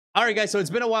All right, guys, so it's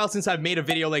been a while since I've made a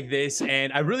video like this,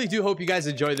 and I really do hope you guys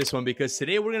enjoy this one because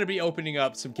today we're going to be opening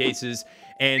up some cases,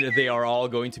 and they are all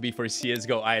going to be for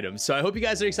CSGO items. So I hope you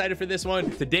guys are excited for this one.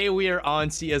 Today we are on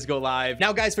CSGO Live.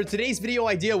 Now, guys, for today's video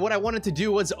idea, what I wanted to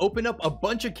do was open up a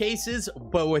bunch of cases,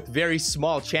 but with very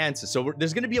small chances. So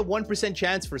there's going to be a 1%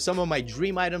 chance for some of my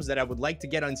dream items that I would like to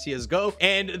get on CSGO,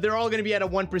 and they're all going to be at a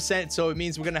 1%, so it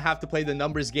means we're going to have to play the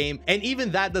numbers game, and even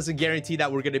that doesn't guarantee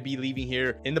that we're going to be leaving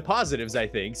here in the positives, I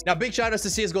think. Now, big shout outs to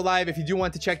CSGO Live. If you do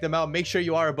want to check them out, make sure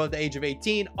you are above the age of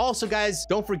 18. Also, guys,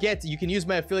 don't forget, you can use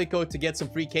my affiliate code to get some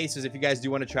free cases if you guys do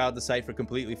want to try out the site for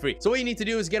completely free. So what you need to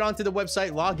do is get onto the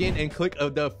website, log in, and click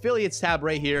the affiliates tab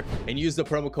right here, and use the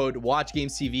promo code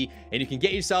WatchGamesTV, and you can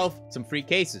get yourself some free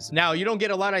cases. Now, you don't get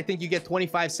a lot. I think you get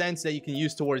 25 cents that you can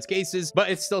use towards cases,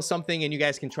 but it's still something, and you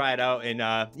guys can try it out. And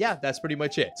yeah, that's pretty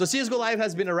much it. So CSGO Live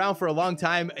has been around for a long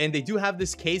time, and they do have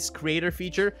this case creator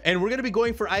feature, and we're going to be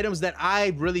going for items that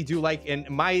I really do like in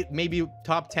my maybe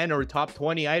top 10 or top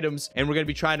 20 items, and we're going to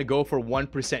be trying to go for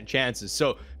 1% chances.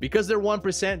 So because they're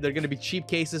 1%, they're going to be cheap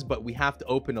cases, but we have to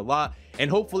open a lot, and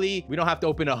hopefully we don't have to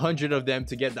open 100 of them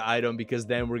to get the item, because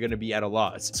then we're going to be at a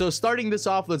loss. So starting this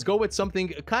off, let's go with something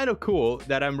kind of cool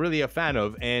that I'm really a fan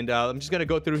of, and I'm just going to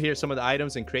go through here some of the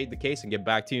items and create the case and get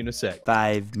back to you in a sec.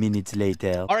 5 minutes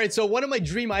later. All right, so one of my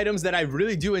dream items that I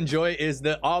really do enjoy is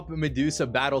the Op Medusa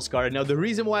battle scar. Now, the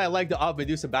reason why I like the Op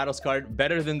Medusa battle scar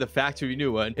better than the factory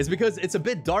new one is because it's a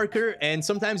bit darker, and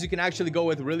sometimes you can actually go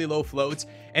with really low floats,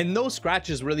 and no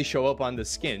scratches really show up on the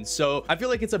skin. So I feel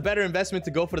like it's a better investment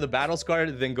to go for the battle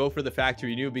scar than go for the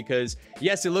factory new, because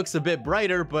yes, it looks a bit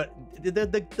brighter, but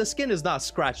the skin is not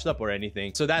scratched up or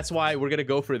anything. So that's why we're gonna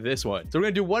go for this one. So we're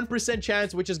gonna do 1%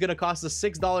 chance, which is gonna cost us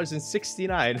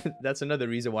 $6.69. That's another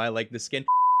reason why I like this skin.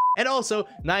 And also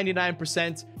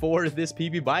 99% for this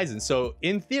PB Bison. So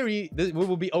in theory, we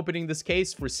will be opening this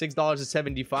case for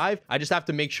 $6.75. I just have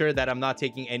to make sure that I'm not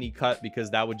taking any cut,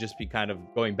 because that would just be kind of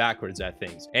going backwards at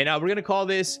things. And we're gonna call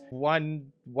this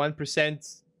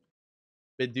 1%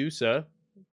 Medusa,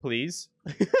 please.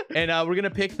 And we're gonna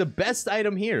pick the best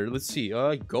item here. Let's see,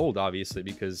 gold, obviously,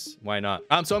 because why not?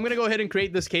 So I'm gonna go ahead and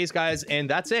create this case, guys, and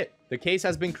that's it. The case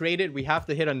has been created. We have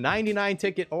to hit a 99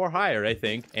 ticket or higher, I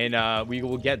think, and we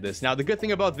will get this. Now, the good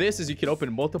thing about this is you can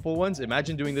open multiple ones.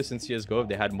 Imagine doing this in CSGO if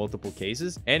they had multiple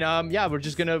cases. And yeah, we're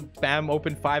just gonna bam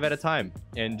open 5 at a time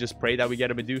and just pray that we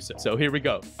get a Medusa. So here we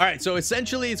go. All right, so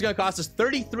essentially it's gonna cost us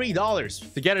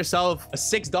 $33 to get ourselves a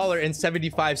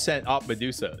 $6.75 Op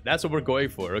Medusa. That's what we're going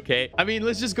for, okay? I mean,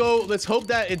 let's just go. Let's hope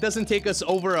that it doesn't take us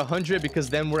over 100, because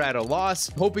then we're at a loss.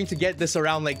 Hoping to get this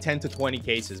around like 10 to 20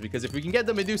 cases, because if we can get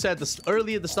the Medusa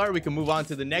early at the start, we can move on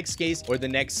to the next case or the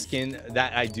next skin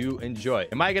that I do enjoy.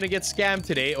 Am I gonna get scammed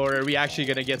today, or are we actually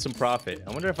gonna get some profit?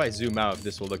 I wonder if I zoom out if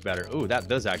this will look better. Oh, that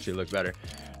does actually look better.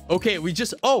 Okay, we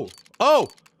just oh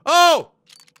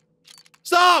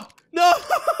stop. No.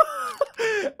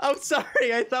 I'm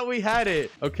sorry, I thought we had it.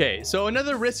 Okay, so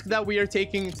another risk that we are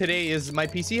taking today is my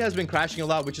PC has been crashing a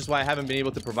lot, which is why I haven't been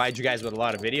able to provide you guys with a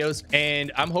lot of videos.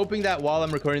 And I'm hoping that while I'm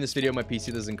recording this video, my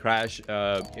PC doesn't crash,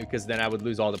 because then I would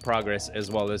lose all the progress as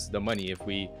well as the money. If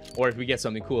we get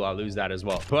something cool, I'll lose that as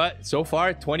well. But so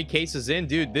far, 20 cases in,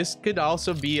 dude, this could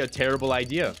also be a terrible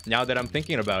idea now that I'm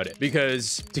thinking about it,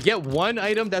 because to get one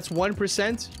item that's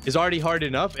 1% is already hard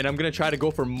enough, and I'm gonna try to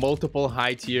go for multiple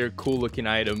high tier, cool looking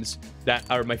items that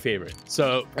are my favorite.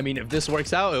 So I mean, if this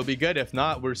works out, it'll be good. If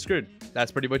not, we're screwed. That's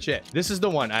pretty much it. This is the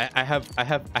one. I have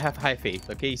high faith.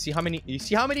 Okay, you see how many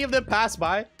of them pass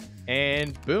by,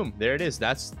 and boom, there it is.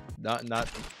 That's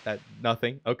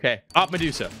nothing. Okay, Op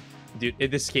Medusa. Dude,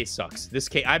 this case sucks. This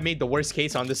case, I made the worst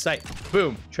case on this site.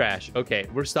 Boom, trash. Okay,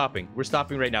 we're stopping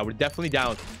right now. We're definitely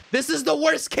down. This is the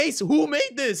worst case. Who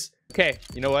made this? Okay,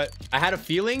 you know what? I had a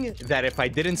feeling that if I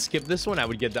didn't skip this one, I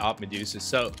would get the Op Medusa.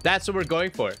 So that's what we're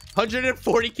going for.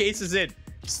 140 cases in.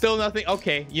 Still nothing.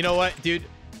 Okay, you know what, dude?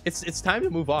 It's time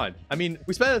to move on. I mean,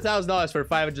 we spent $1,000 for a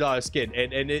 $500 skin,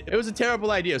 and it was a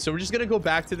terrible idea. So we're just gonna go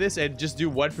back to this and just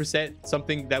do 1%,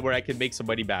 something that where I can make some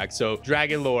money back. So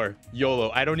Dragon Lore,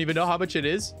 YOLO. I don't even know how much it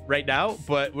is right now,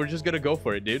 but we're just gonna go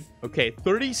for it, dude. Okay,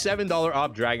 $37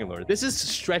 Op Dragon Lore. This is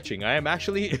stretching. I'm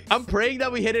praying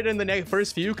that we hit it in the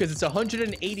first few, because it's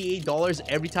 $188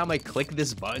 every time I click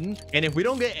this button. And if we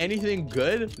don't get anything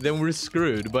good, then we're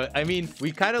screwed. But I mean,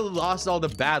 we kind of lost all the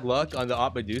bad luck on the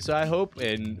Op Medusa, I hope,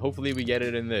 and hopefully we get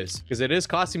it in this, because it is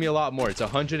costing me a lot more. It's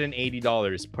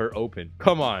 $180 per open.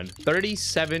 Come on,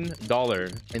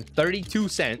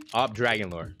 $37.32 Op Dragon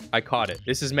Lore. I caught it.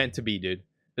 This is meant to be, dude.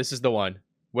 This is the one.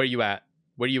 Where you at?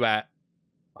 Where you at?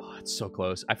 Oh, it's so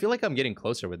close. I feel like I'm getting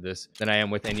closer with this than I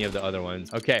am with any of the other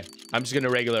ones. Okay, I'm just gonna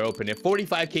regular open it.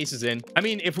 45 cases in. I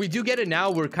mean, if we do get it now,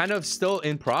 we're kind of still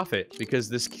in profit because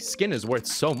this skin is worth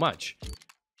so much.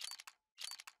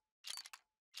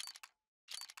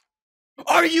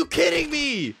 Are you kidding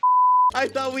me? I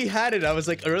thought we had it. I was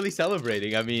like early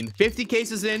celebrating. I mean, 50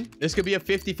 cases in. This could be a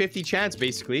 50-50 chance,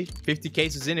 basically. 50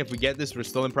 cases in. If we get this, we're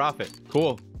still in profit.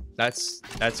 Cool. That's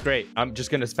great. I'm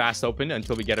just gonna fast open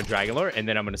until we get a Dragon Lore, and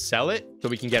then I'm gonna sell it so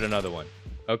we can get another one.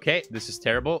 Okay, this is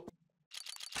terrible.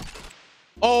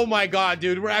 Oh my god,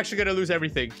 dude, we're actually gonna lose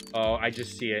everything. Oh, I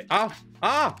just see it.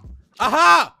 Aha!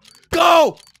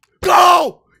 Go!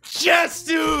 Yes,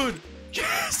 dude!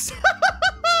 Yes!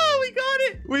 We got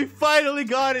it! We finally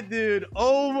got it, dude.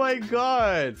 Oh my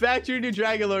god. Factory new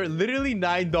Dragon Lore, literally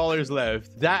 $9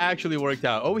 left. That actually worked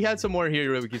out. Oh, we had some more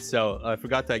here that we could sell. I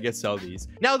forgot to, I guess, sell these.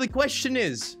 Now, the question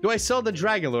is, do I sell the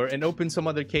Dragon Lore and open some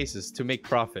other cases to make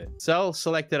profit? Sell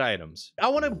selected items. I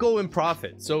want to go in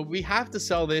profit, so we have to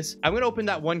sell this. I'm going to open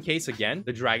that one case again,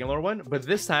 the Dragon Lore one, but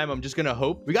this time I'm just going to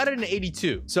hope. We got it in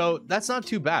 82, so that's not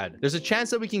too bad. There's a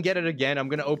chance that we can get it again. I'm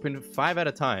going to open 5 at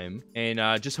a time and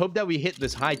just hope that we hit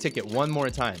this high ticket one more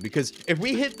time, because if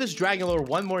we hit this Dragon Lore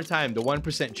one more time, the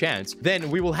 1% chance, then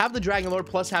we will have the Dragon Lore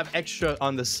plus have extra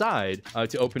on the side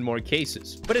to open more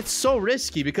cases. But it's so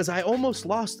risky because I almost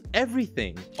lost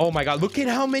everything. Oh my god, look at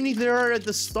how many there are at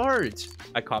the start.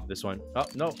 I copped this one. Oh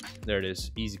no, there it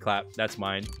is. Easy clap. That's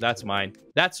mine. That's mine.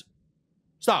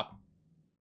 Stop.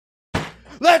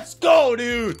 Let's go,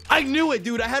 dude. I knew it,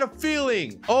 dude. I had a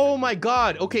feeling. Oh my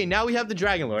god. Okay, now we have the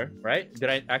Dragon Lore, right? Did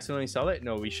I accidentally sell it?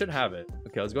 No, we should have it.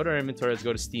 Okay, let's go to our inventory. Let's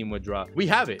go to Steam Withdraw. We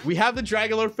have it. We have the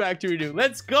Dragon Lore factory, dude.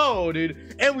 Let's go,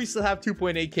 dude. And we still have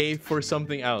 2.8k for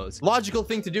something else. Logical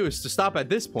thing to do is to stop at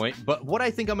this point. But what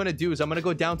I think I'm going to do is I'm going to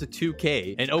go down to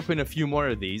 2k and open a few more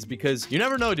of these, because you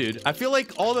never know, dude. I feel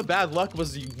like all the bad luck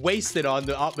was wasted on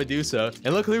the Op Medusa.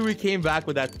 And luckily we came back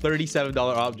with that $37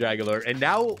 Op Dragon Lore. And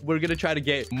now we're going to try to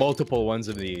get multiple ones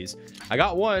of these. I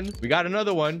got one. We got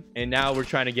another one. And now we're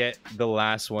trying to get the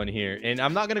last one here. And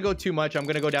I'm not going to go too much. I'm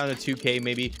going to go down to 2k.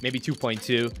 Maybe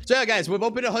 2.2. So yeah, guys, we've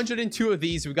opened 102 of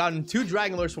these. We've gotten 2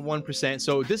 Dragon Lores for 1%.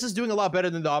 So this is doing a lot better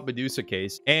than the Op Medusa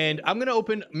case. And I'm gonna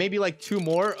open maybe like 2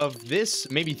 more of this,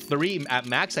 maybe 3 at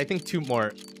max. I think 2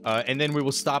 more, and then we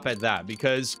will stop at that,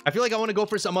 because I feel like I want to go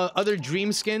for some other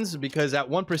dream skins, because at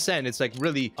 1% it's like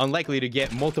really unlikely to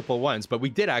get multiple ones, but we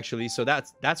did actually. So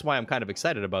that's why I'm kind of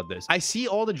excited about this. I see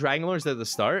all the Dragon Lores at the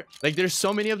start. Like, there's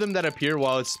so many of them that appear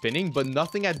while it's spinning, but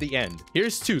nothing at the end.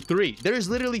 Here's 2, 3. There's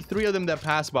literally 3 of them that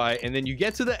pass by, and then you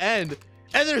get to the end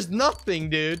and there's nothing,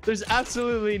 dude. There's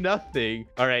absolutely nothing.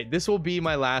 All right, this will be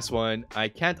my last one. I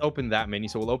can't open that many,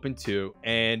 so we'll open 2,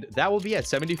 and that will be at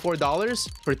 $74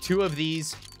 for 2 of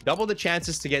these. Double the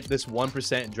chances to get this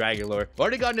 1% Dragon Lore.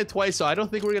 Already gotten it twice, so I don't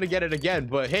think we're gonna get it again,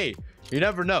 but hey, you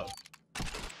never know.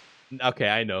 Okay,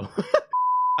 I know.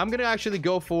 I'm gonna actually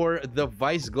go for the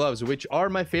Vice gloves, which are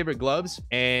my favorite gloves,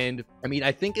 and I mean,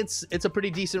 I think it's a pretty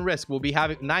decent risk. We'll be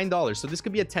having $9, so this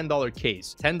could be a $10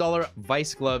 case. $10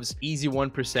 Vice gloves, easy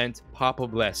 1%, Papa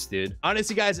bless, dude.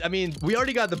 Honestly, guys, I mean, we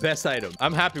already got the best item.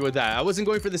 I'm happy with that. I wasn't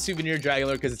going for the souvenir Dragon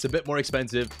Lore because it's a bit more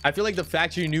expensive. I feel like the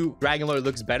factory new Dragon Lore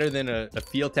looks better than a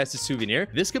field tested souvenir.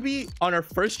 This could be on our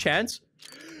first chance.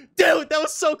 Dude, that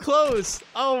was so close.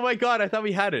 Oh my god, I thought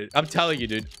we had it. I'm telling you,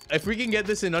 dude, if we can get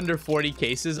this in under 40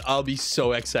 cases, I'll be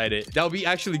so excited. That'll be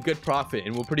actually good profit,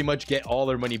 and we'll pretty much get all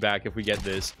our money back if we get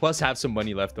this, plus have some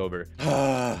money left over.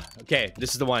 Okay,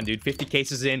 this is the one, dude. 50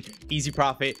 cases in, easy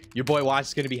profit. Your boy Watch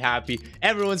is gonna be happy.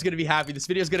 Everyone's gonna be happy. This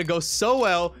video is gonna go so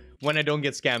well when I don't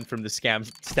get scammed from the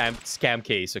scam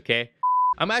case. Okay,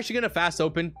 I'm actually gonna fast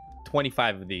open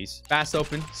 25 of these. Fast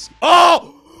open.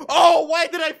 Oh, why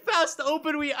did I fast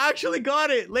open? We actually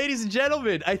got it. Ladies and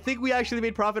gentlemen, I think we actually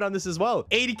made profit on this as well.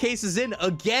 80 cases in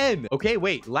again. Okay,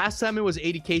 wait. Last time it was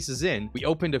 80 cases in. We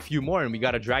opened a few more and we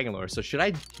got a Dragon Lore. So should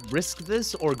I risk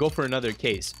this or go for another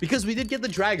case? Because we did get the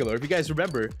Dragon Lore, if you guys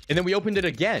remember. And then we opened it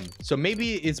again. So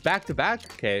maybe it's back to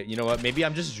back. Okay, you know what? Maybe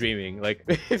I'm just dreaming. Like,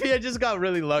 maybe I just got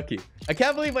really lucky. I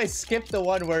can't believe I skipped the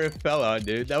one where it fell on,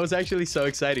 dude. That was actually so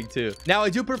exciting too. Now,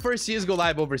 I do prefer CSGO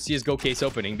Live over CSGO case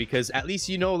opening, because at least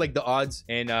you know like the odds,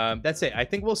 and that's it. I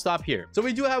think we'll stop here. So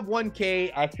we do have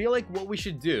 1k. I feel like what we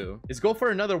should do is go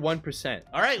for another 1%.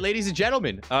 All right, ladies and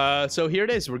gentlemen, so here it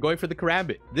is. We're going for the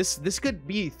Karambit. This could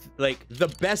be like the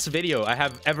best video I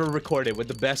have ever recorded with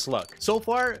the best luck so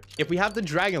far. If we have the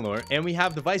Dragon Lore and we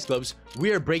have the Vice gloves,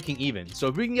 we are breaking even. So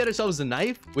if we can get ourselves a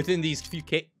knife within these few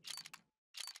k,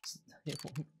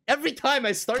 every time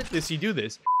I start this, you do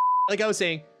this. Like I was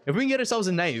saying, If we can get ourselves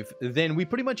a knife, then we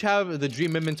pretty much have the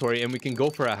dream inventory and we can go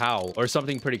for a howl or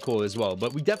something pretty cool as well.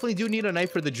 But we definitely do need a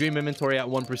knife for the dream inventory at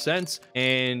 1%.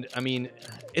 And I mean,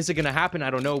 is it gonna happen?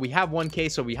 I don't know. We have 1K,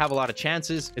 so we have a lot of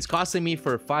chances. It's costing me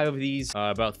for 5 of these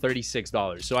about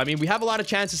 $36. So I mean, we have a lot of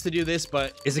chances to do this,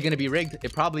 but is it gonna be rigged?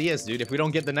 It probably is, dude. If we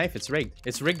don't get the knife, it's rigged.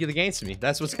 It's rigged against me.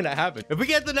 That's what's gonna happen. If we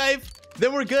get the knife,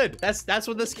 then we're good. That's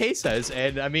what this case says.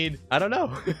 And I mean, I don't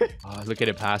know. Oh, look at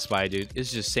it pass by, dude.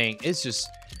 It's just saying, it's just,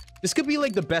 this could be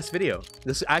like the best video.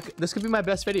 This could be my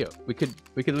best video. We could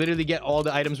literally get all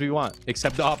the items we want,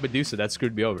 except the Op Medusa that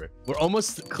screwed me over. We're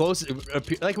almost close,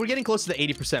 like we're getting close to the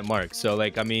 80% mark. So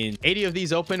like, I mean, 80 of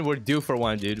these open, we're due for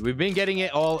one, dude. We've been getting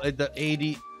it all at the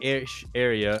 80-ish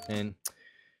area, and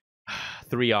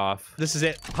 3 off. This is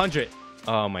it, 100.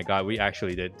 Oh my god, we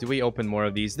actually did. Did we open more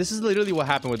of these? This is literally what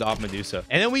happened with the Op Medusa.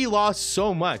 And then we lost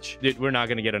so much. Dude, we're not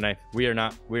gonna get a knife. We're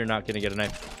not gonna get a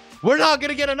knife. We're not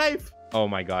gonna get a knife. Oh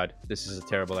my god, this is a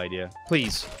terrible idea.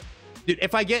 Please. Dude,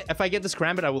 if I get this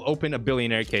karambit, I will open a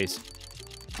billionaire case.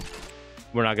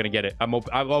 We're not gonna get it.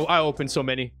 I opened so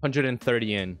many.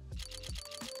 130 in.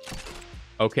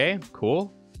 Okay,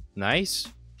 cool. Nice.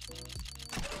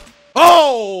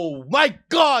 Oh my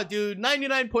god, dude.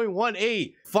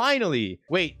 99.18. Finally.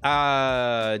 Wait, did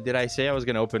I say I was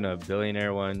gonna open a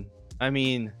billionaire one? I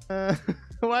mean,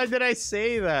 why did I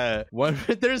say that?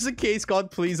 There's a case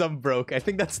called Please I'm Broke. I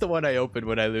think that's the one I opened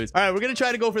when I lose. All right, we're gonna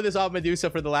try to go for this Op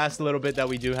Medusa for the last little bit that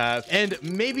we do have. And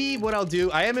maybe what I'll do,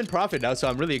 I am in profit now, so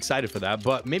I'm really excited for that.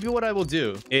 But maybe what I will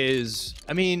do is,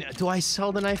 I mean, do I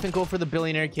sell the knife and go for the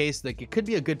billionaire case? Like, it could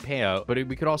be a good payout, but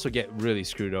we could also get really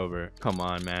screwed over. Come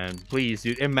on, man. Please,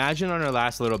 dude. Imagine on our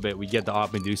last little bit, we get the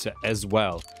Op Medusa as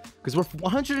well. Because we're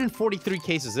 143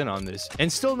 cases in on this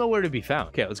and still nowhere to be found.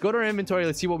 Okay, let's go to our inventory.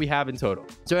 Let's see what we have in total.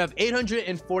 So we have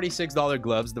 $846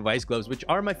 gloves, device gloves, which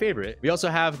are my favorite. We also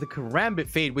have the Karambit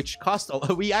Fade, which cost a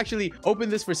lot. We actually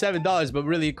opened this for $7, but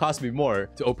really it cost me more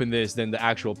to open this than the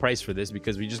actual price for this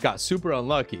because we just got super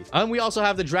unlucky. And we also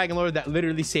have the Dragon Lord that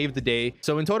literally saved the day.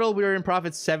 So in total, we were in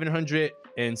profit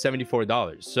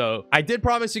 $774. So I did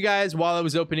promise you guys while I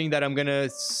was opening that I'm gonna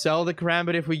sell the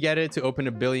Karambit if we get it to open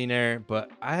a billionaire,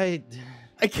 but I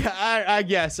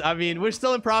guess, I mean, we're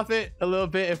still in profit a little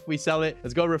bit if we sell it.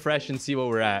 Let's go refresh and see what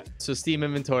we're at. So Steam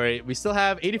inventory, we still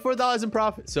have $84 in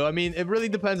profit. So I mean, it really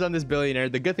depends on this billionaire.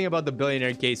 The good thing about the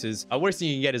billionaire cases, worst thing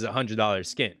you can get is a $100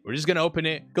 skin. We're just gonna open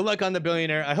it. Good luck on the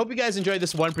billionaire. I hope you guys enjoyed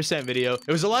this 1% video.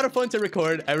 It was a lot of fun to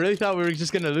record. I really thought we were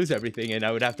just gonna lose everything and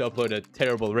I would have to upload a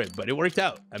terrible rip, but it worked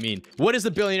out. I mean, what is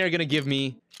the billionaire gonna give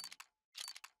me?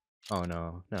 Oh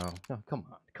no, come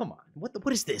on.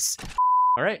 What is this?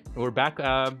 All right, we're back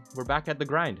at the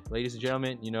grind, ladies and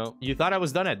gentlemen. You know, you thought I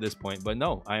was done at this point, but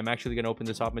no, I am actually gonna open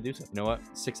this Op Medusa. You know what?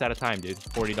 6 at a time, dude.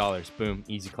 $40. Boom,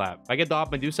 easy clap. If I get the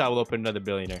Op Medusa, I will open another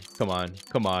billionaire. Come on,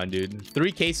 dude.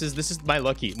 3 cases. This is my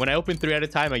lucky. When I open 3 at a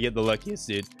time, I get the luckiest,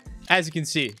 dude. As you can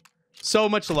see, so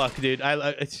much luck, dude.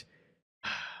 I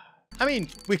mean,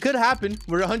 we could happen.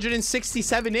 We're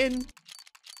 167 in.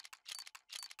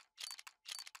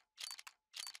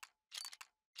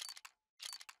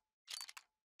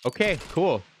 Okay,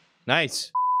 cool.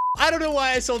 Nice. I don't know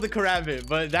why I sold the Karambit,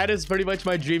 but that is pretty much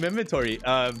my dream inventory.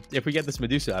 If we get this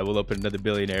Medusa, I will open another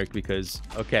billionaire because,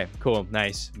 okay, cool,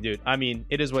 nice. Dude, I mean,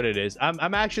 it is what it is.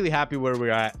 I'm actually happy where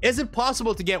we're at. Is it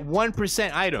possible to get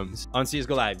 1% items on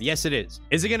CSGO Live? Yes, it is.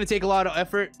 Is it going to take a lot of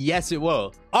effort? Yes, it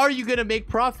will. Are you going to make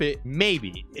profit?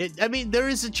 Maybe. I mean, there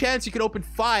is a chance you could open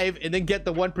 5 and then get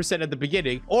the 1% at the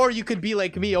beginning. Or you could be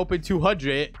like me, open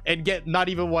 200 and get not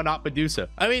even 1 Op Medusa.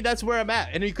 I mean, that's where I'm at.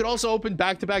 And you could also open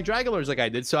back-to-back Dragon Lords like I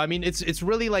did. So, I mean, it's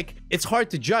really like, it's hard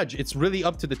to judge. It's really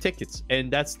up to the tickets.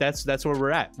 And that's where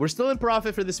we're at. We're still in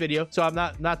profit for this video. So I'm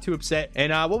not too upset.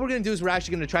 And what we're going to do is we're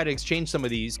actually going to try to exchange some of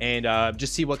these and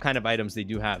just see what kind of items they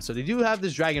do have. So they do have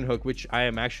this Dragon Hook, which I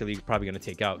am actually probably going to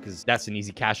take out because that's an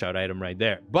easy cash out item right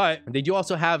there. But they do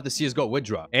also have the CSGO wood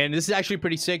drop. And this is actually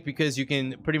pretty sick because you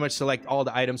can pretty much select all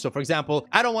the items. So for example,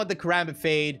 I don't want the Karambit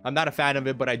Fade. I'm not a fan of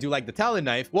it, but I do like the Talon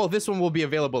Knife. Well, this one will be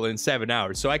available in 7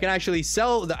 hours. So I can actually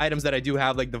sell the items that I do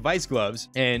have, like the Vice Gloves,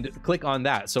 and click on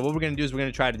that. So what we're going to do is we're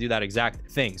going to try to do that exact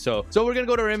thing. So we're going to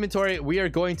go to our inventory. We are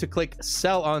going to click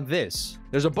sell on this.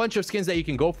 There's a bunch of skins that you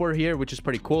can go for here, which is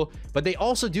pretty cool. But they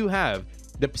also do have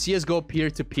the CSGO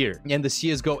peer-to-peer and the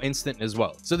CSGO instant as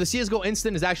well. So the CSGO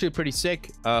instant is actually pretty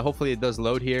sick. Hopefully it does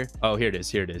load here. Oh, here it is.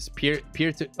 Here it is. Peer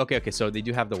to okay, so they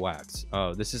do have the wax.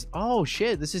 Oh, this is, oh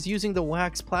shit, this is using the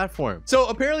wax platform. So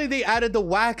apparently they added the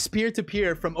wax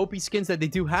peer-to-peer from OP skins that they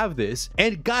do have this.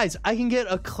 And guys, I can get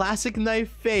a classic knife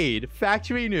fade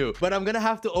factory new, but I'm gonna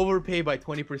have to overpay by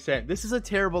 20%. This is a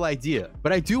terrible idea,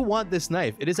 but I do want this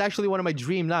knife. It is actually one of my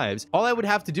dream knives. All I would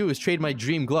have to do is trade my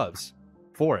dream gloves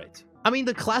for it. I mean,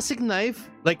 the classic knife,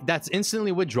 like, that's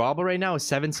instantly withdrawable right now is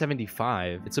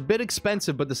 $775. It's a bit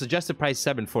expensive, but the suggested price is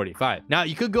 $745. Now,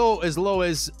 you could go as low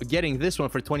as getting this one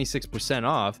for 26%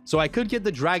 off. So I could get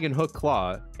the Dragon Hook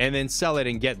Claw and then sell it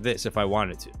and get this if I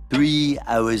wanted to. 3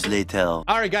 hours later. All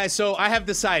right, guys, so I have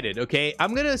decided, okay?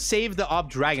 I'm gonna save the Op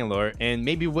Dragon Lore and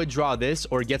maybe withdraw this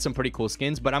or get some pretty cool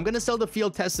skins, but I'm gonna sell the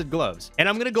field-tested gloves. And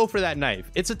I'm gonna go for that knife.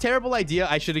 It's a terrible idea.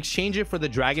 I should exchange it for the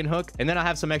Dragon Hook, and then I'll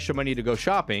have some extra money to go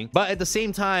shopping. But at the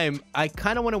same time, I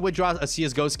kind of want to withdraw a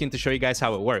CSGO skin to show you guys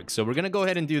how it works. So we're going to go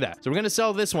ahead and do that. So we're going to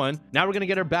sell this one. Now we're going to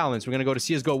get our balance. We're going to go to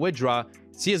CSGO withdraw,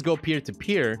 CSGO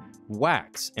peer-to-peer,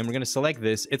 wax, and we're going to select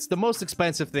this. It's the most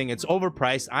expensive thing. It's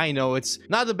overpriced. I know it's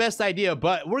not the best idea,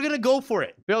 but we're going to go for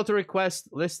it. Fail to request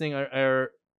listing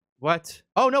or what?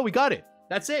 Oh, no, we got it.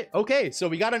 That's it. Okay, so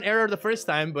we got an error the first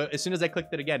time, but as soon as I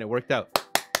clicked it again, it worked out.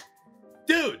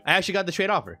 Dude, I actually got the trade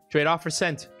offer. Trade offer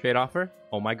sent. Trade offer.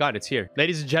 Oh my god, it's here.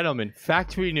 Ladies and gentlemen,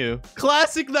 factory new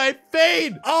classic knife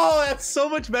fade. Oh, that's so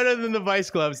much better than the Vice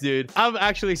gloves, dude. I'm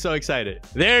actually so excited.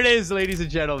 There it is, ladies and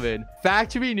gentlemen.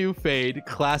 Factory new fade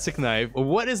classic knife.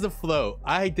 What is the flow?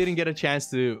 I didn't get a chance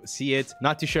to see it.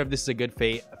 Not too sure if this is a good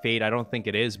fade. I don't think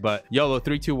it is, but YOLO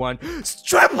 3, 2, 1.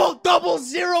 Triple double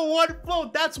 0-1 flow.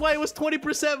 That's why it was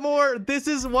 20% more. This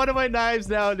is one of my knives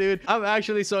now, dude. I'm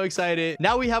actually so excited.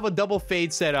 Now we have a double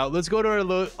fade set out. Let's go to our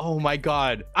load. Oh my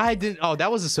god. I didn't. Oh,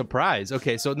 that was a surprise.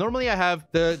 Okay, so normally I have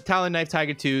the Talon Knife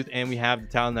Tiger Tooth and we have the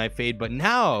Talon Knife Fade, but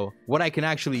now what I can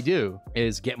actually do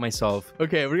is get myself,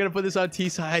 okay, we're gonna put this on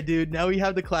T-side, dude. Now we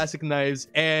have the classic knives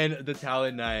and the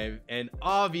Talon Knife, and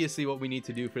obviously what we need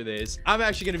to do for this, I'm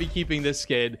actually gonna be keeping this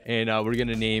skin and we're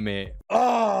gonna name it,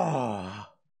 oh,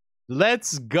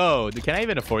 let's go. Can I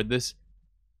even afford this?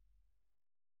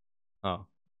 Oh,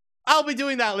 I'll be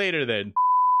doing that later then.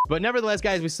 But nevertheless,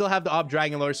 guys, we still have the Op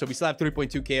Dragon Lore, so we still have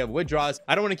 3.2k of withdraws.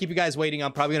 I don't want to keep you guys waiting.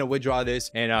 I'm probably going to withdraw this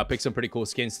and pick some pretty cool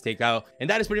skins to take out. And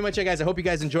that is pretty much it, guys. I hope you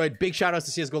guys enjoyed. Big shout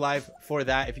outs to CSGO Live for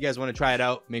that. If you guys want to try it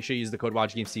out, make sure you use the code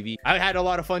WatchGamesTV. I had a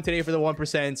lot of fun today for the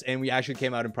 1%, and we actually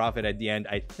came out in profit at the end.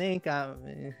 I think to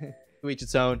each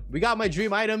its own. We got my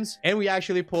dream items, and we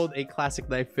actually pulled a classic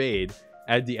knife fade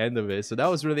at the end of it, so that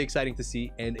was really exciting to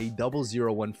see, and a double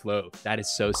 0-1 flow. That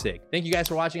is so sick. Thank you guys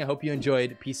for watching. I hope you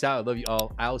enjoyed. Peace out. I love you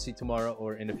all. I will see you tomorrow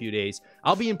or in a few days.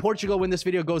 I'll be in Portugal when this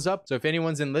video goes up, so if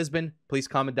anyone's in Lisbon, please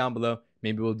comment down below.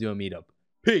 Maybe we'll do a meetup.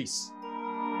 Peace.